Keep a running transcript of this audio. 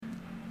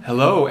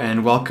Hello,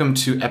 and welcome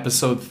to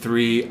episode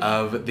 3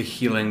 of the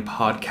Healing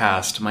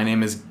Podcast. My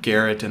name is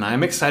Garrett, and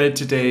I'm excited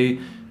today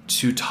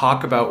to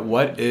talk about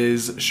what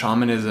is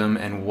shamanism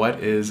and what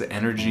is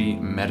energy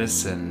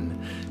medicine.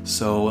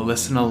 So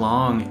listen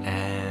along,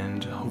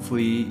 and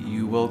hopefully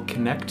you will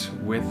connect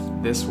with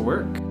this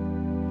work.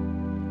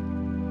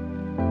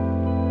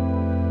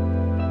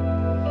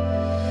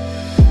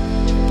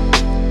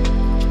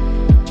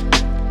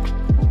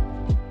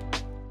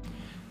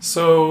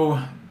 So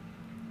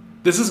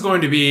this is going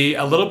to be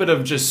a little bit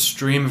of just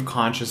stream of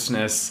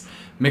consciousness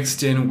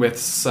mixed in with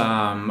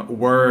some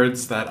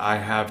words that I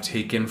have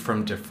taken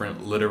from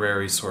different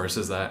literary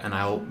sources, and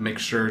I'll make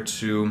sure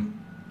to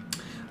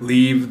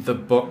leave the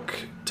book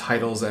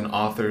titles and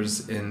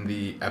authors in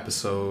the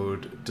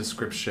episode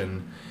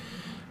description.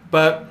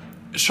 But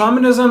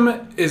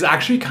shamanism is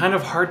actually kind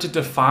of hard to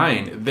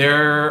define.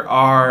 There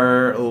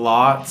are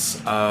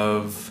lots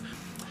of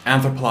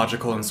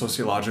anthropological and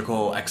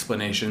sociological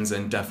explanations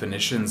and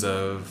definitions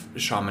of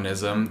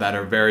shamanism that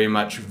are very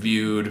much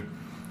viewed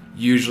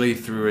usually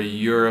through a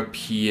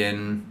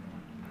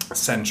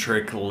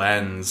European-centric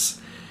lens.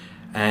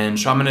 And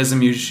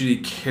shamanism usually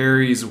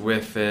carries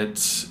with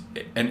it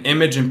an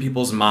image in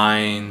people's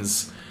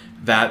minds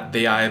that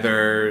they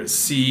either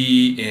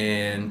see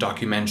in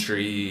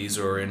documentaries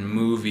or in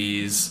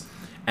movies,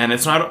 and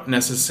it's not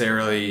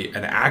necessarily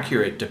an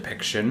accurate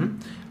depiction.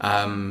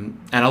 And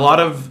a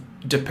lot of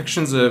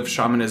depictions of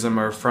shamanism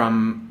are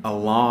from a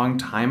long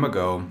time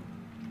ago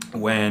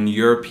when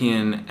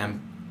European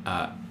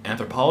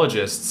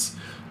anthropologists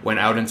went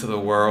out into the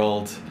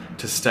world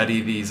to study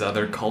these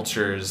other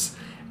cultures.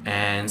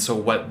 And so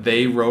what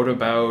they wrote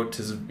about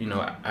is,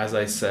 as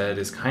I said,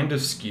 is kind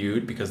of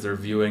skewed because they're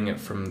viewing it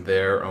from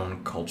their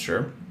own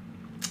culture.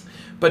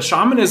 But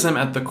shamanism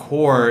at the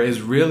core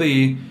is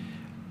really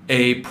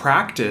a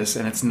practice,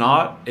 and it's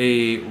not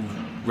a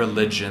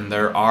religion.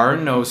 There are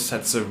no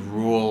sets of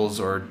rules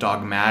or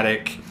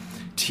dogmatic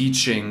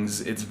teachings.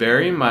 It's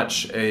very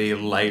much a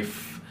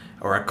life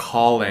or a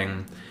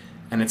calling,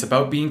 and it's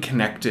about being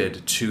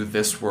connected to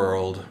this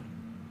world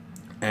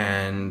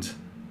and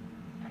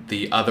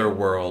the other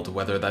world,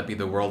 whether that be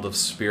the world of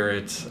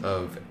spirit,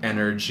 of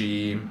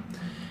energy.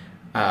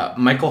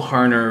 Michael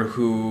Harner,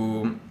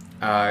 who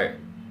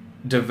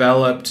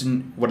developed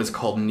what is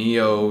called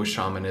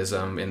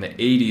neo-shamanism in the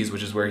 80s,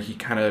 which is where he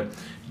kind of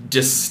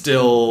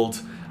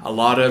distilled a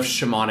lot of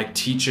shamanic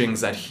teachings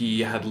that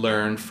he had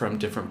learned from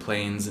different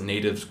plains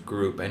natives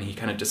group, and he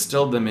kind of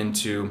distilled them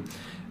into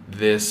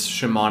this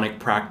shamanic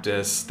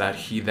practice that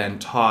he then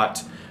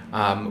taught,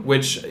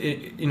 which,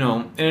 in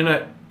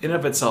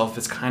of itself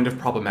is kind of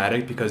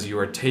problematic because you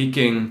are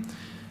taking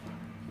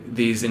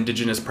these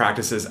indigenous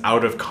practices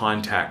out of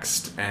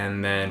context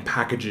and then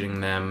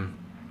packaging them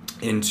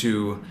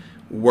into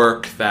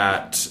work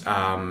that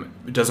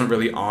doesn't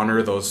really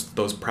honor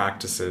those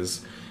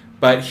practices.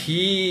 But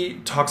he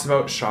talks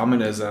about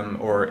shamanism,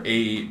 or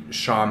a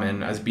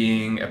shaman, as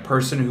being a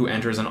person who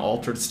enters an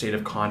altered state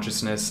of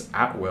consciousness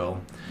at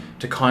will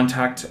to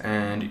contact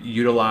and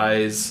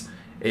utilize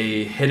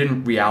a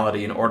hidden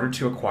reality in order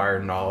to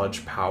acquire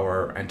knowledge,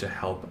 power, and to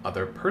help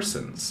other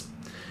persons.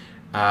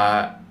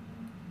 So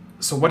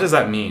what does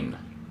that mean?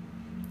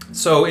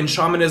 So in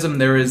shamanism,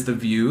 there is the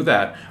view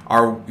that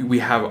we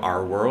have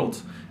our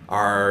world,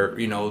 our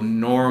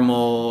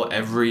normal,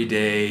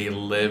 everyday,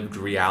 lived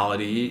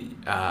reality.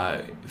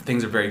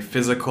 Things are very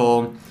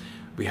physical.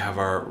 We have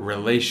our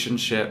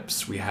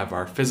relationships. We have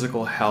our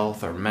physical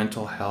health, our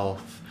mental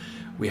health.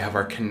 We have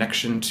our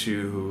connection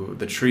to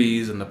the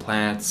trees and the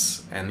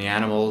plants and the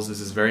animals.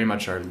 This is very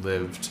much our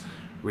lived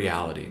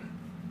reality.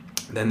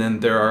 And then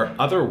there are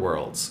other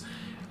worlds.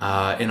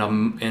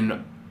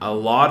 In a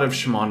lot of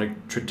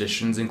shamanic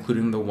traditions,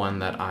 including the one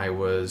that I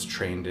was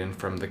trained in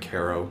from the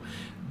Karo,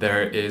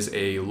 there is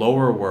a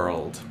lower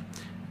world.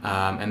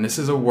 And this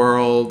is a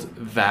world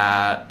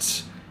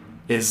that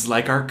is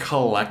like our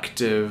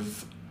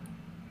collective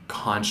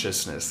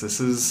consciousness. This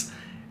is,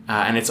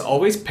 and it's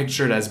always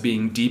pictured as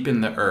being deep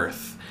in the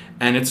earth.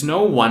 And it's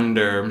no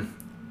wonder,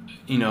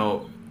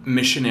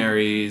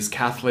 missionaries,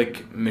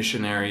 Catholic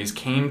missionaries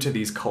came to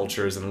these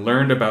cultures and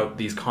learned about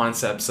these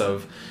concepts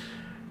of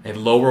a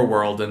lower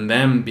world, and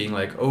them being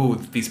like, oh,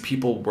 these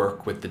people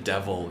work with the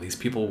devil, these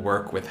people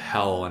work with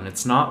hell, and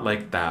it's not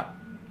like that.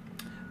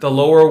 The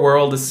lower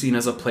world is seen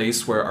as a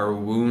place where our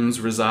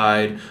wounds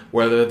reside,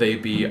 whether they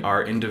be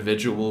our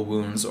individual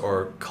wounds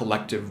or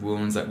collective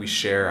wounds that we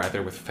share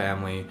either with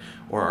family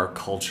or our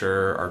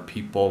culture, our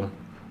people.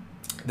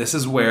 This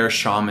is where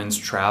shamans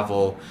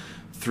travel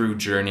through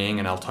journeying,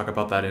 and I'll talk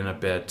about that in a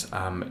bit,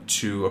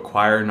 to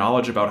acquire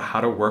knowledge about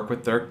how to work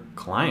with their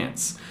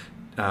clients.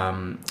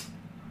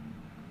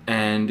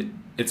 And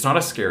it's not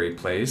a scary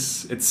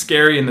place. It's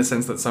scary in the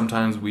sense that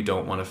sometimes we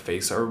don't want to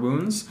face our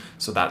wounds.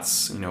 So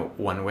that's,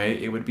 one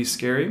way it would be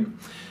scary.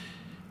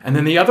 And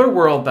then the other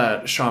world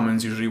that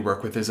shamans usually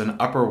work with is an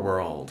upper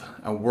world,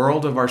 a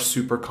world of our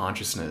super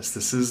consciousness.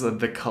 This is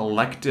the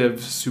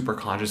collective super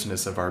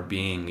consciousness of our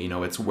being.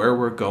 It's where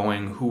we're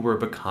going, who we're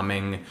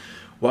becoming,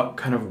 what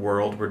kind of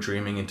world we're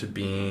dreaming into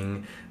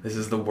being. This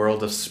is the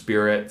world of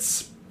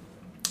spirits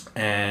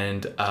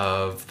and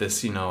of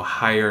this,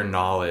 higher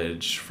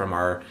knowledge from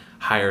our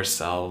higher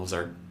selves,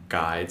 our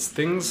guides,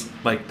 things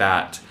like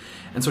that.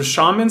 And so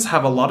shamans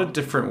have a lot of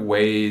different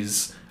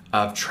ways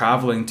of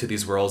traveling to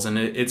these worlds, and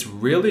it's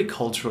really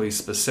culturally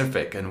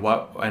specific, and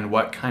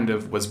what kind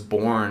of was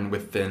born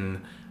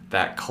within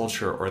that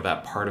culture or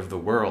that part of the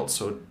world.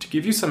 So to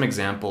give you some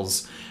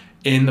examples,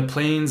 in the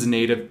Plains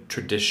native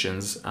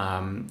traditions,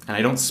 and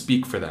I don't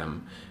speak for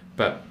them,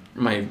 but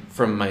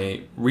from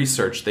my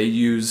research, they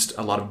used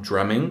a lot of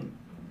drumming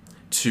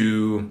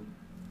to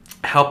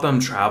help them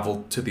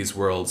travel to these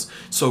worlds.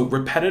 So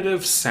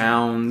repetitive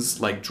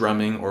sounds like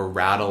drumming or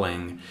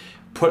rattling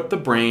put the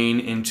brain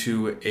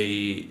into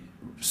a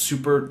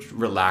super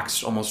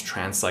relaxed, almost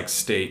trance-like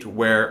state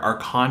where our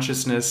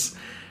consciousness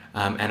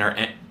and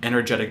our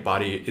energetic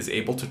body is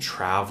able to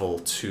travel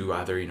to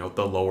either,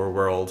 the lower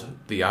world,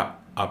 the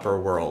upper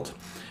world.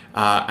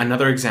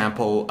 Another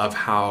example of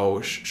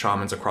how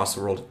shamans across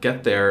the world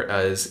get there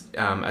is,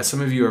 as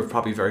some of you are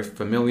probably very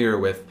familiar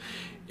with,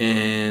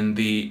 in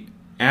the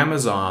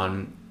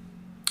Amazon,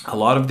 a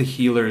lot of the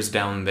healers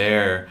down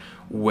there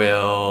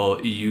will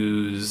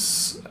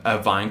use a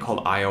vine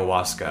called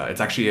ayahuasca.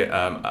 It's actually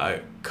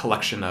a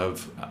collection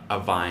of a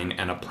vine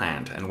and a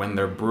plant, and when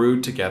they're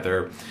brewed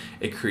together,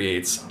 it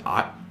creates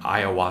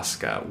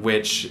ayahuasca,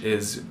 which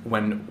is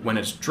when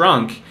it's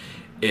drunk,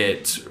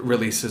 it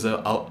releases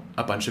a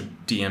bunch of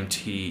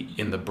DMT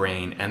in the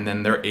brain, and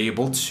then they're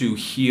able to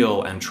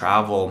heal and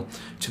travel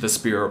to the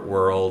spirit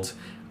world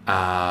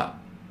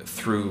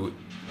through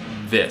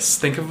this.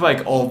 Think of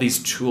like all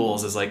these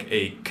tools as like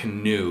a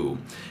canoe,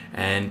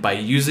 and by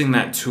using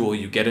that tool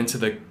you get into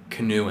the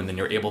canoe, and then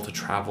you're able to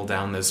travel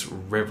down this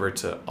river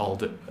to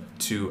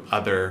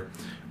other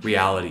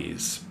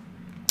realities.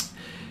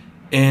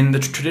 In the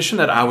tradition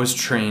that I was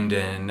trained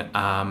in,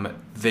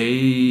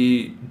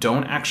 they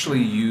don't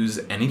actually use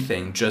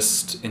anything,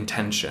 just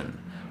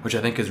intention, which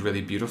I think is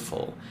really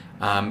beautiful.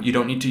 You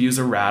don't need to use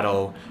a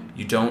rattle.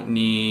 You don't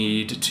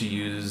need to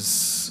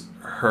use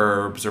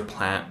herbs or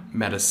plant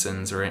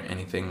medicines or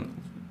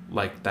anything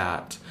like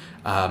that.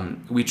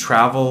 We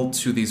travel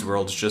to these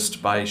worlds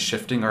just by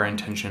shifting our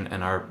intention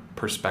and our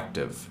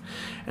perspective.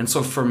 And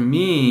so for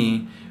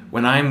me,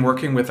 when I'm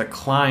working with a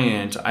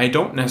client, I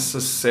don't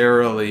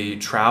necessarily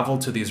travel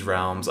to these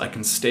realms. I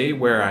can stay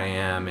where I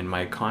am in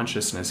my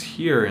consciousness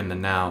here in the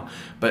now,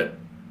 but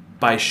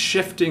by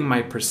shifting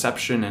my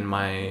perception and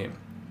my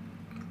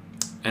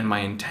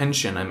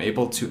intention, I'm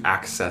able to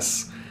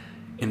access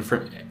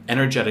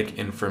energetic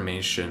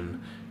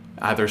information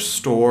either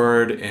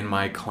stored in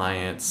my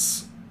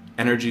client's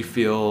energy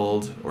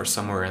field or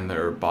somewhere in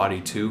their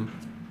body too,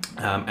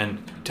 and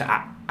to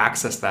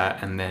access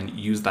that and then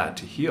use that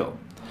to heal.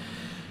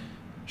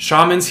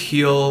 Shamans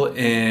heal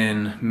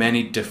in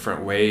many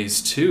different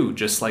ways too,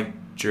 just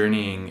like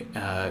journeying.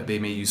 They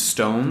may use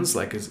stones,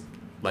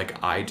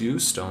 like I do,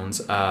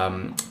 stones,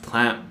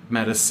 plant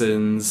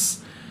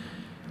medicines,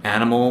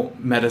 animal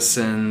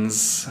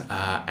medicines,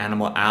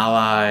 animal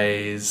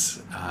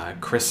allies,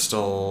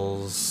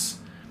 crystals.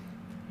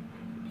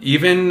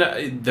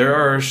 Even there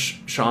are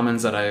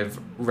shamans that I've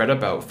read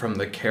about from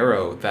the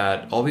Karo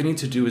that all they need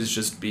to do is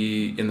just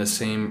be in the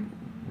same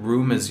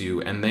room as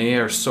you, and they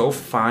are so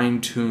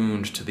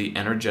fine-tuned to the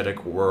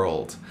energetic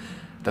world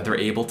that they're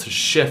able to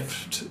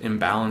shift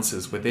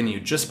imbalances within you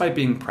just by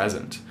being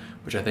present,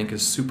 which I think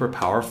is super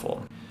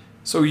powerful.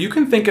 So you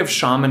can think of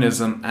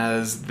shamanism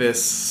as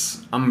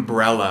this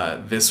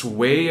umbrella, this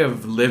way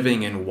of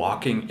living and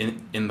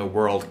walking in the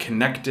world,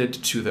 connected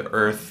to the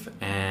earth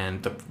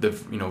and the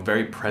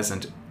very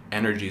present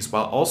energies,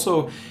 while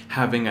also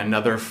having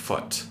another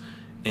foot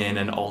in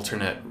an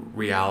alternate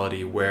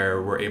reality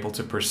where we're able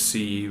to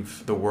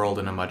perceive the world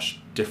in a much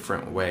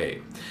different way.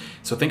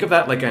 So think of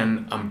that like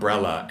an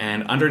umbrella,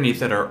 and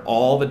underneath it are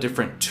all the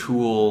different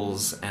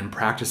tools and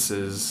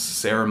practices,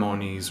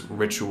 ceremonies,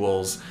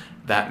 rituals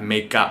that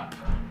make up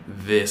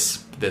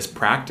this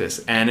practice.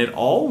 And it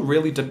all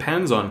really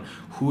depends on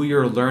who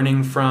you're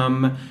learning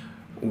from,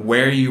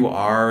 where you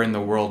are in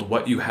the world,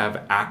 what you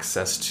have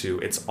access to.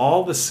 It's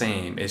all the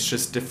same, it's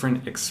just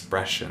different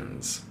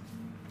expressions.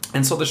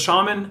 And so the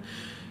shaman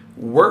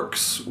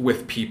works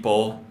with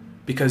people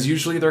because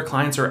usually their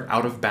clients are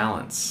out of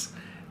balance.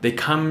 They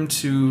come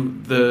to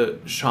the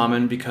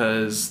shaman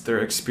because they're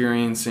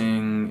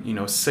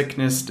experiencing,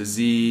 sickness,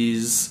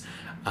 disease,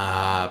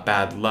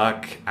 bad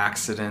luck,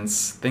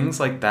 accidents, things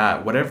like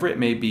that, whatever it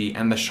may be.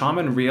 And the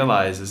shaman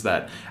realizes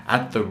that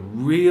at the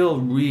real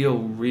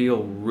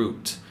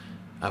root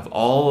of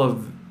all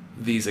of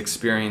these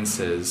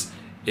experiences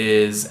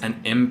is an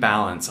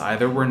imbalance.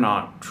 Either we're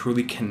not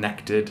truly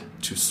connected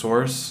to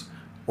source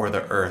or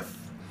the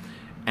earth.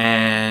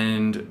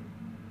 And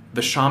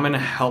the shaman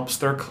helps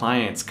their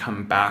clients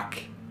come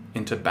back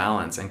into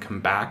balance and come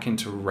back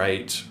into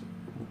right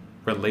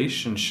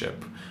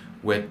relationship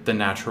with the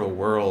natural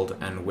world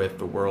and with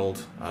the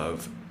world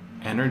of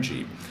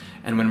energy.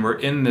 And when we're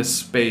in this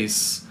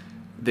space,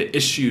 the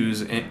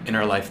issues in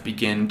our life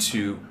begin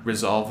to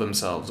resolve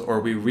themselves, or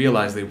we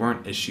realize they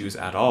weren't issues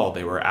at all.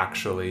 They were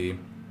actually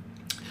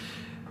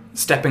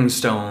stepping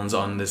stones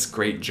on this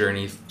great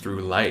journey through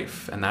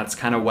life. And that's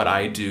kind of what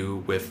I do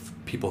with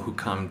people who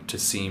come to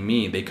see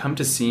me. They come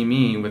to see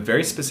me with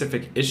very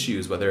specific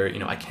issues, whether,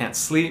 I can't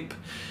sleep,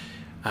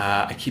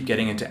 I keep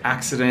getting into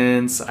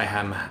accidents,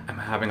 I'm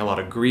having a lot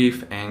of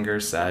grief, anger,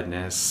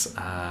 sadness,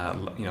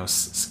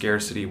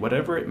 scarcity,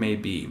 whatever it may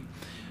be.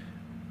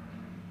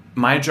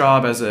 My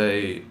job as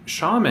a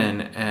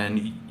shaman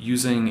and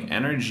using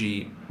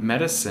energy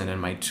medicine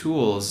and my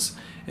tools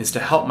is to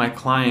help my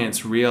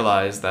clients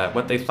realize that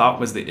what they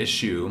thought was the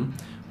issue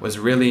was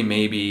really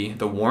maybe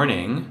the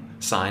warning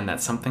sign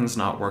that something's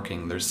not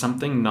working. There's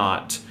something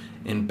not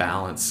in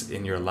balance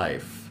in your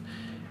life.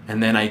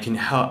 And then I can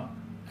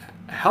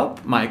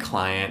help my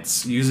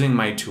clients using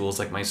my tools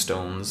like my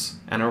stones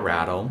and a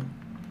rattle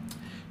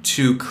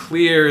to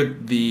clear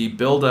the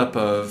buildup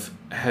of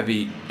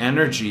heavy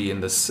energy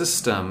in the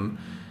system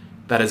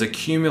that has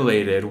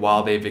accumulated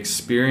while they've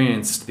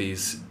experienced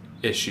these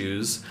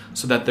issues,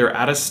 so that they're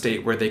at a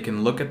state where they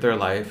can look at their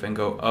life and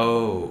go,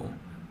 oh,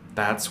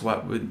 that's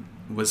what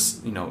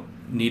was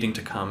needing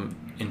to come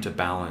into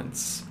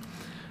balance.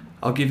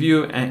 I'll give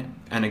you an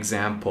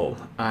example.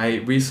 I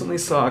recently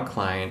saw a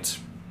client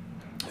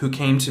who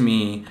came to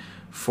me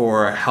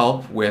for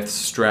help with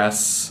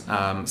stress,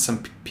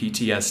 some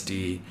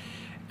PTSD,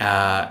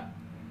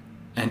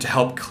 and to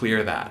help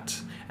clear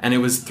that. And it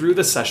was through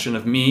the session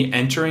of me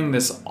entering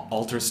this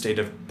altered state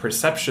of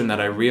perception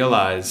that I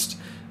realized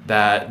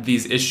that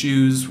these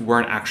issues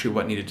weren't actually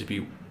what needed to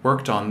be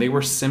worked on. They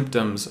were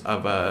symptoms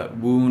of a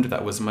wound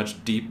that was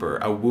much deeper,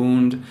 a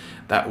wound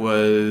that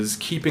was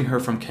keeping her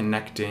from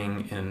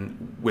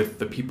connecting with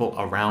the people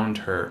around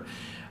her.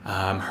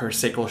 Her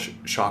sacral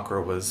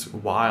chakra was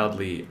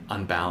wildly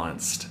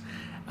unbalanced.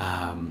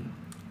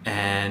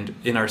 And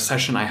in our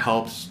session, I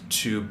helped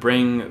to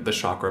bring the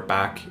chakra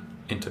back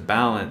into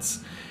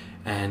balance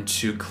and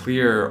to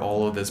clear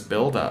all of this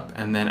buildup.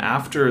 And then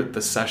after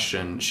the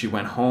session, she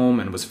went home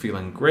and was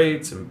feeling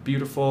great and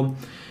beautiful.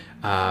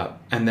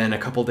 And then a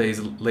couple days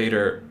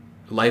later,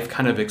 life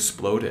kind of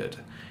exploded.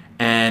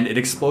 And it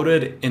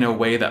exploded in a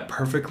way that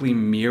perfectly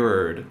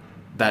mirrored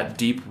that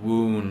deep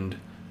wound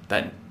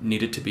that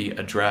needed to be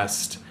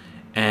addressed.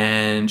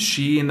 And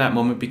she, in that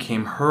moment,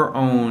 became her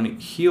own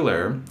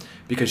healer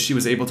because she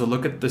was able to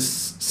look at this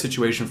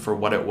situation for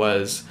what it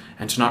was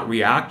and to not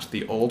react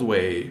the old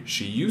way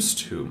she used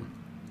to,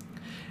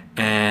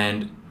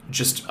 and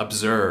just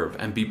observe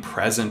and be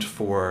present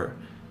for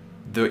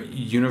the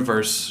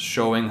universe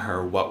showing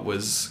her what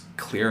was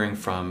clearing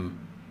from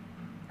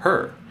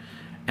her.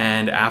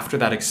 And after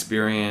that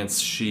experience,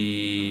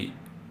 she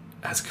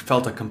has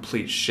felt a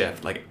complete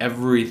shift, like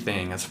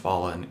everything has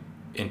fallen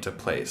into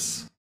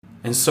place.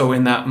 And so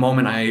in that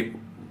moment, I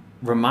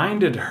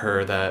reminded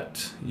her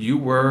that you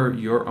were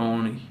your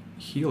own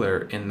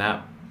healer in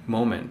that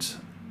moment.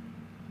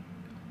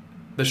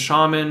 The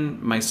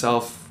shaman,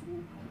 myself,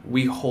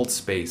 we hold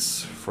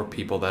space for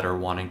people that are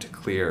wanting to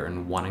clear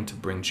and wanting to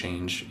bring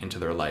change into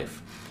their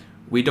life.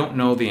 We don't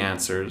know the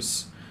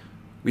answers.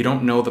 We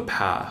don't know the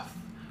path.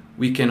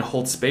 We can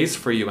hold space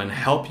for you and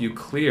help you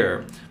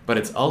clear, but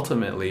it's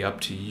ultimately up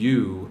to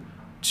you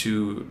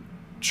to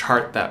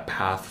chart that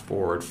path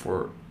forward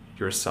for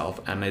yourself.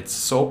 And it's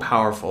so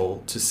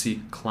powerful to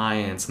see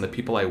clients and the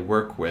people I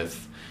work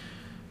with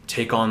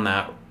take on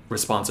that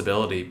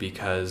responsibility,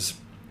 because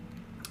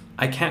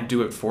I can't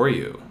do it for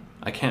you.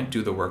 I can't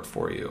do the work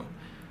for you.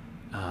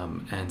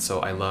 And so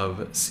I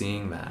love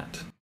seeing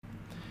that.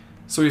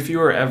 So if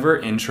you are ever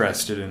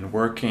interested in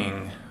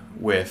working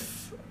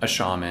with a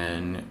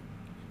shaman,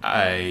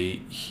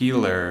 a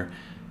healer,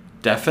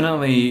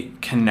 definitely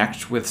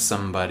connect with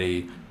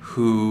somebody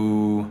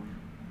who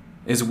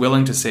is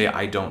willing to say,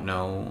 I don't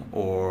know,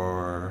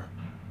 or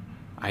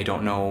I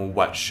don't know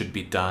what should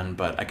be done,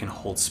 but I can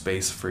hold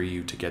space for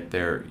you to get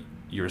there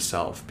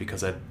yourself,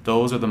 because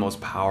those are the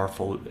most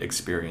powerful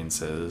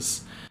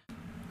experiences.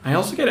 I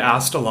also get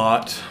asked a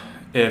lot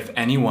if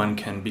anyone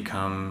can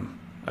become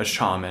a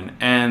shaman,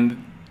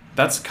 and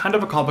that's kind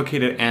of a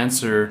complicated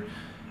answer,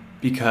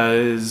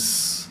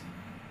 because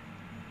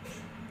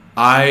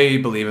I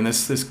believe, and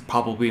this is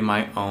probably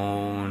my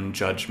own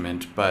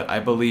judgment, but I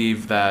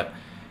believe that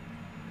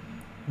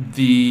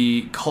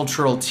the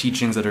cultural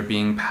teachings that are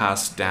being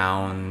passed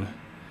down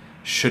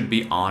should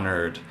be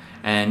honored,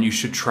 and you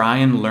should try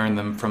and learn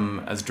them from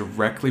as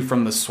directly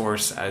from the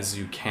source as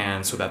you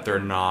can, so that they're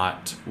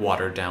not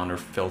watered down or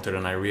filtered.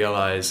 And I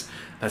realize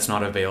that's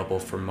not available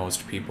for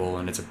most people,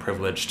 and it's a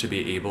privilege to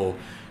be able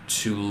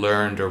to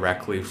learn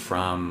directly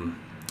from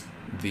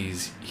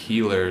these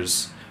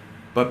healers.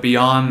 But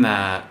beyond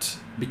that,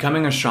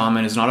 becoming a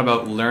shaman is not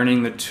about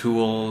learning the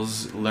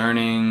tools,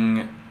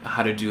 learning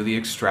how to do the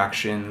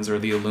extractions or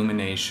the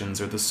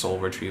illuminations or the soul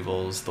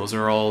retrievals. Those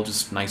are all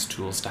just nice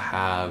tools to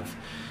have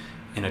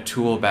in a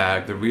tool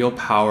bag. The real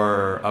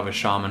power of a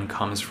shaman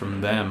comes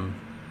from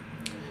them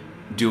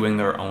doing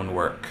their own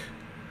work.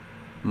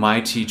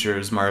 My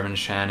teachers, Marvin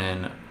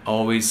Shannon,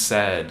 always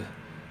said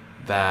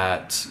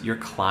that your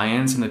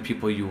clients and the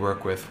people you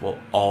work with will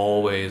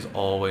always,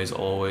 always,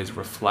 always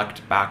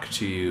reflect back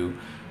to you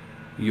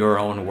your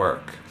own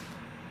work,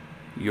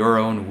 your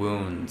own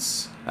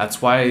wounds.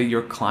 That's why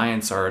your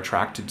clients are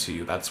attracted to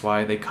you. That's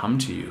why they come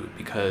to you,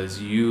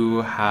 because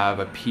you have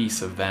a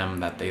piece of them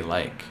that they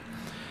like.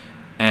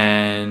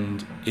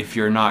 And if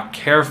you're not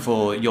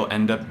careful, you'll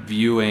end up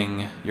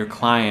viewing your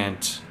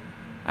client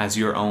as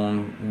your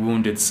own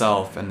wounded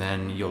self, and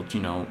then you'll,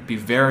 be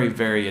very,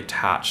 very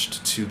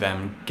attached to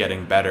them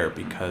getting better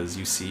because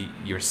you see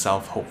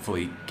yourself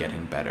hopefully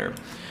getting better.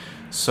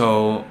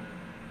 So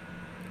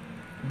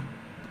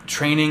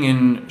training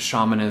in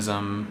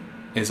shamanism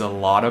is a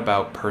lot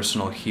about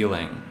personal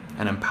healing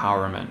and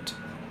empowerment,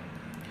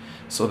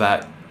 so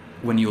that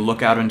when you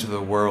look out into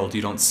the world,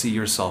 you don't see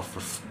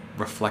yourself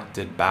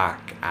reflected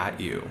back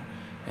at you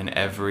in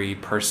every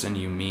person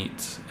you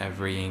meet,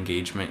 every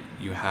engagement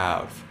you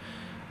have.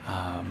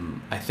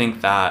 I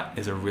think that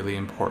is a really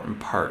important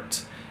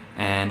part.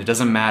 And it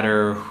doesn't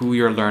matter who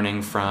you're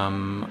learning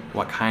from,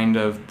 what kind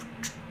of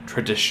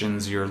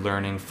traditions you're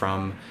learning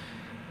from.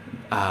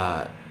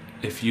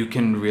 If you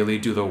can really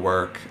do the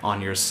work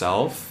on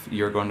yourself,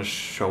 you're going to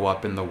show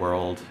up in the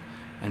world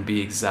and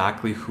be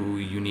exactly who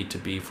you need to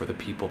be for the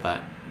people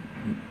that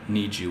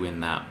need you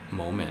in that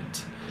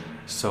moment.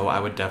 So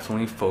I would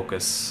definitely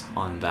focus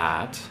on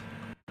that.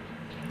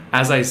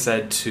 As I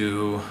said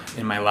too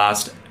in my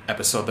last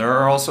episode, there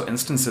are also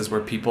instances where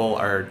people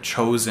are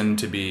chosen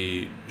to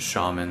be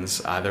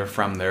shamans, either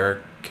from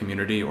their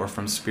community or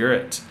from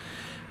spirit.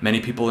 Many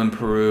people in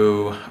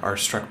Peru are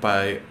struck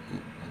by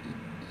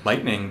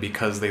lightning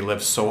because they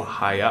live so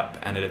high up,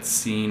 and it's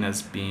seen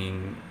as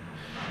being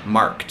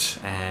marked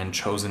and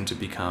chosen to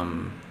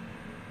become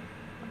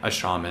a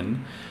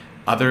shaman.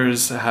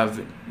 Others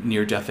have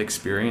near-death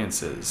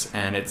experiences,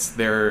 and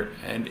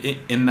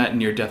in that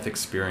near-death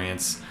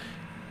experience,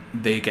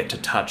 they get to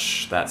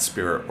touch that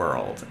spirit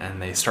world, and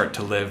they start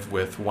to live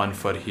with one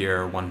foot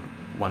here,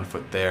 one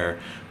foot there,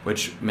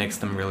 which makes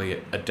them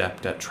really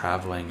adept at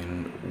traveling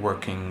and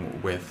working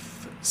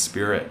with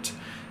spirit.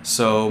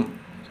 So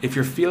if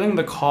you're feeling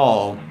the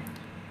call,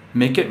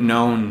 make it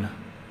known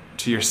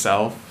to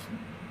yourself,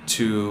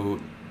 to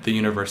the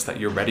universe, that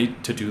you're ready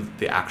to do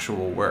the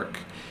actual work.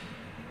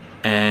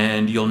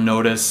 And you'll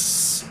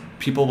notice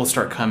people will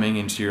start coming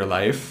into your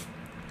life,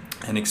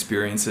 and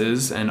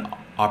experiences and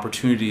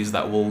opportunities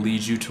that will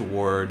lead you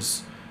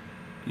towards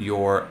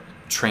your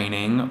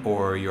training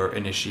or your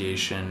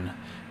initiation.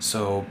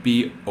 So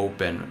be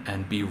open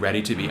and be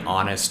ready to be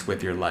honest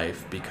with your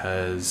life,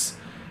 because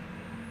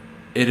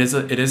it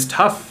is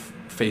tough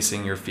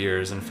facing your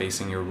fears and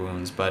facing your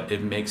wounds, but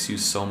it makes you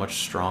so much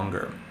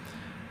stronger.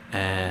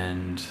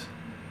 And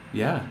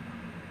yeah,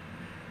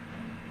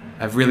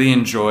 I've really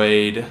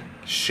enjoyed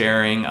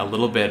sharing a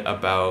little bit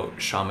about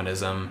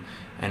shamanism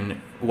and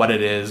what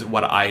it is,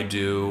 what I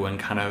do, and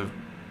kind of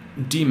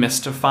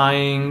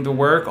demystifying the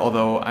work,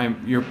 although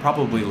you're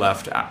probably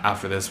left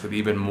after this with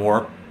even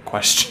more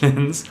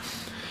questions.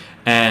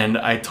 And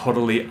I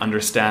totally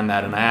understand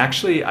that. And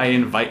I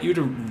invite you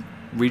to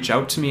reach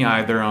out to me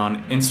either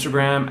on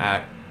Instagram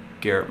at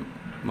Garrett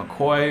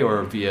McCoy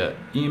or via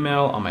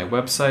email on my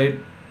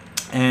website,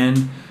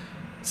 and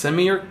send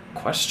me your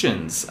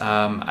questions.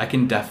 I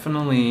can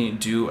definitely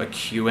do a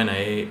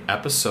Q&A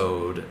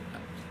episode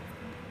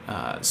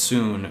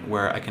soon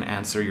where I can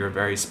answer your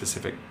very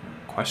specific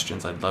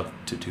questions. I'd love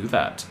to do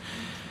that.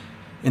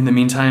 In the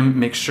meantime,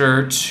 make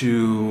sure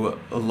to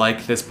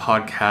like this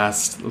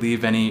podcast,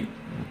 leave any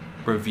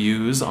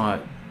reviews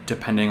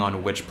depending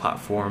on which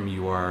platform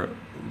you are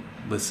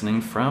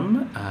listening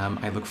from.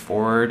 I look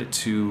forward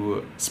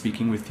to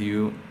speaking with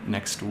you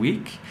next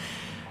week,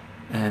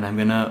 and I'm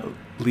gonna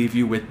leave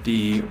you with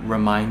the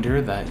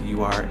reminder that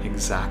you are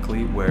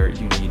exactly where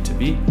you need to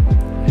be.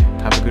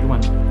 Have a good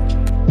one.